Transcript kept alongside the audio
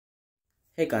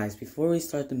Hey guys, before we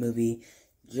start the movie,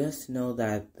 just know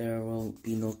that there will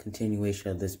be no continuation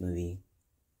of this movie.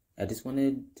 I just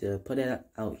wanted to put it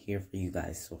out here for you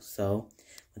guys. So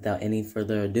without any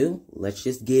further ado, let's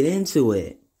just get into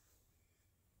it.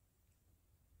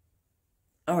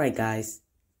 Alright guys,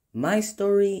 my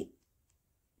story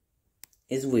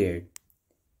is weird,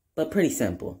 but pretty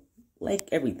simple. Like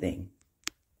everything.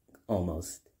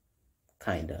 Almost.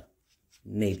 Kinda.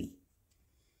 Maybe.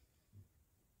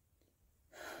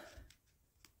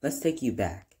 Let's take you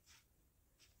back.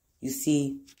 You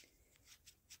see,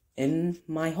 in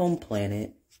my home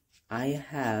planet, I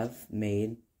have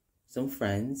made some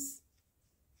friends,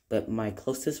 but my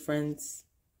closest friends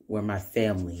were my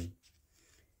family.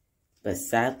 But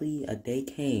sadly, a day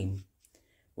came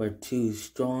where two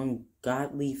strong,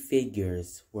 godly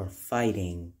figures were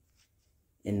fighting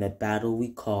in the battle we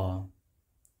call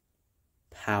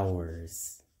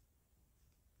powers.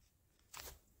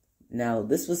 Now,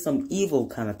 this was some evil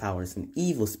kind of power, some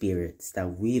evil spirits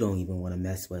that we don't even want to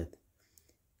mess with.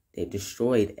 They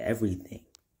destroyed everything.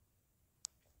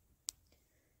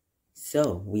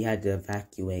 So, we had to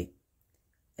evacuate.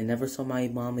 I never saw my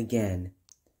mom again,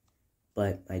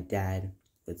 but my dad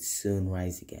would soon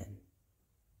rise again.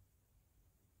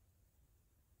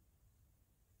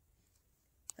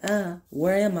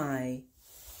 Where am I?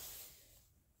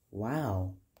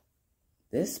 Wow.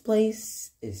 This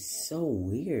place is so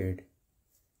weird.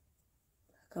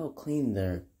 Look how clean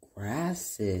their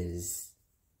grass is.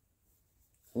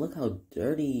 Look how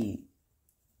dirty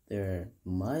their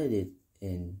mud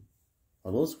in.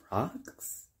 Are those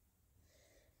rocks?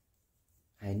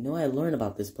 I know I learned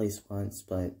about this place once,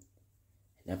 but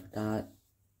I never thought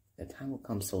the time would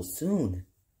come so soon.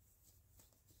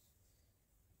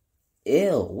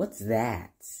 Ew, what's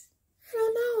that? I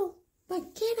don't know,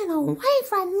 but get it away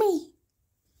from me.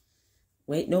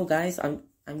 Wait, no, guys,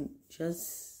 I'm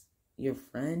just your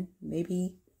friend,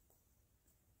 maybe?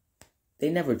 They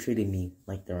never treated me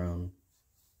like their own.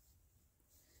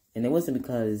 And it wasn't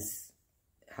because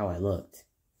how I looked.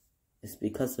 It's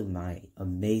because of my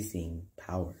amazing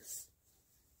powers.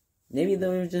 Maybe they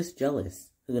were just jealous.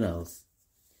 Who knows?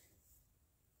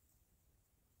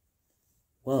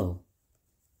 Whoa,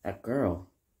 that girl.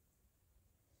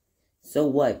 So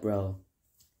what, bro?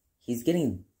 He's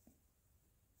getting...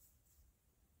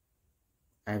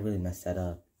 I really messed that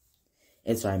up.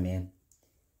 It's alright, man.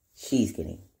 She's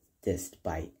getting dissed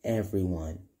by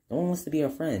everyone. No one wants to be her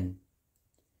friend.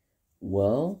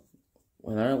 Well,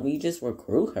 why don't we just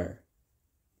recruit her?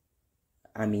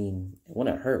 I mean, it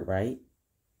wouldn't hurt, right?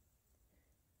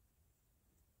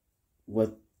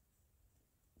 What?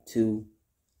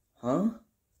 Huh?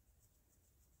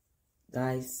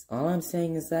 Guys, all I'm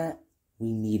saying is that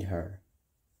we need her.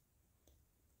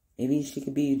 Maybe she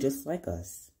could be just like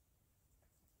us.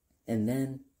 And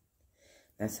then,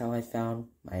 that's how I found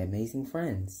my amazing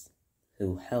friends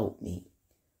who helped me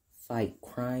fight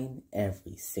crime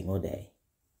every single day.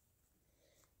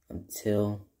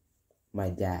 Until my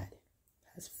dad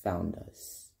has found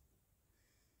us.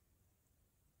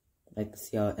 Like to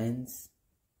see how it ends?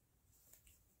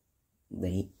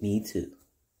 Me too.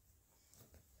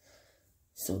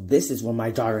 So this is where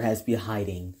my daughter has been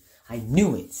hiding. I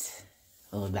knew it.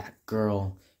 Oh, that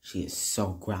girl. She is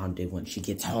so grounded when she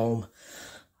gets home.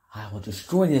 I will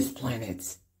destroy this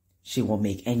planet. She will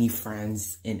make any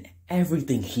friends, and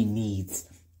everything she needs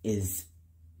is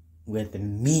with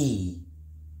me.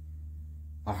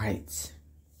 Alright.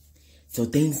 So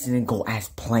things didn't go as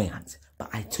planned,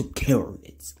 but I took care of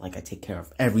it like I take care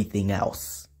of everything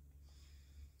else.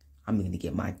 I'm gonna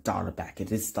get my daughter back, and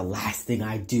this is the last thing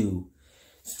I do.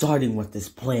 Starting with this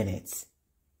planet.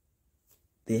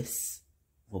 This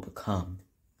will become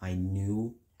my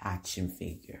new action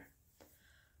figure.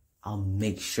 I'll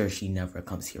make sure she never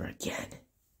comes here again.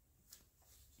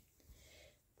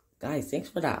 Guys, thanks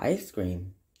for that ice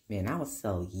cream. Man, that was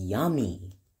so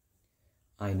yummy.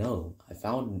 I know. I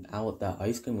found out that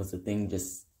ice cream was a thing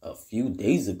just a few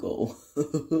days ago.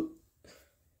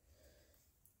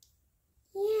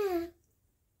 Yeah.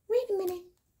 Wait a minute.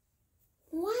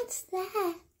 What's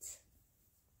that?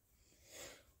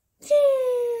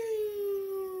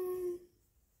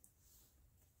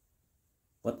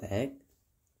 What the heck?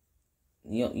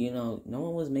 You know, no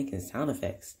one was making sound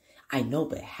effects. I know,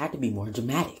 but it had to be more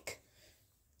dramatic.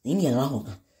 Leave me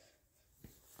alone.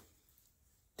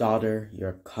 Daughter,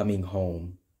 you're coming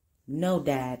home. No,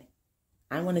 Dad.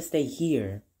 I want to stay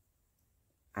here.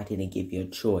 I didn't give you a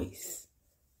choice.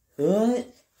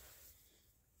 What?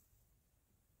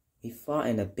 We fought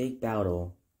in a big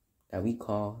battle that we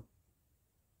call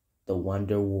the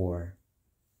Wonder War.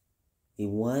 We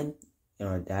won, and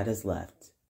our dad is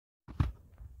left.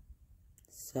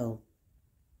 So,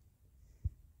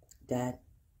 Dad,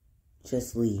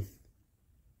 just leave.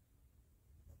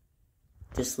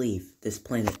 Just leave this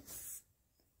planet.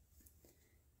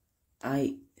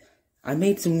 I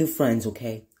made some new friends,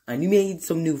 okay? I made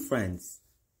some new friends.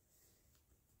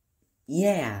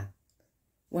 Yeah,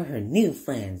 we're her new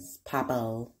friends,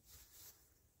 Papa.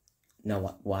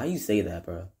 No, why you say that,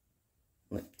 bro?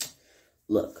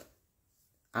 Look,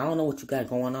 I don't know what you got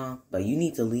going on, but you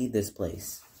need to leave this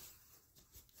place.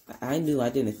 I knew I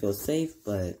didn't feel safe,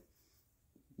 but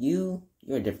you're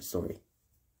a different story.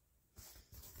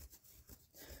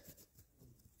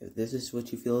 If this is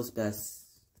what you feel is best,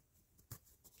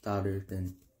 daughter,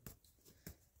 then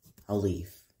I'll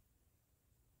leave.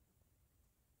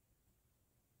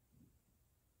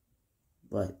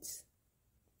 But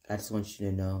I just want you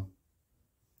to know,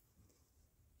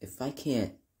 if I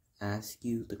can't ask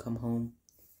you to come home,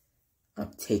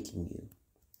 I'm taking you.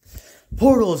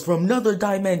 Portals from other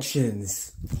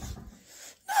dimensions.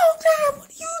 No, Dad, what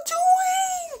are you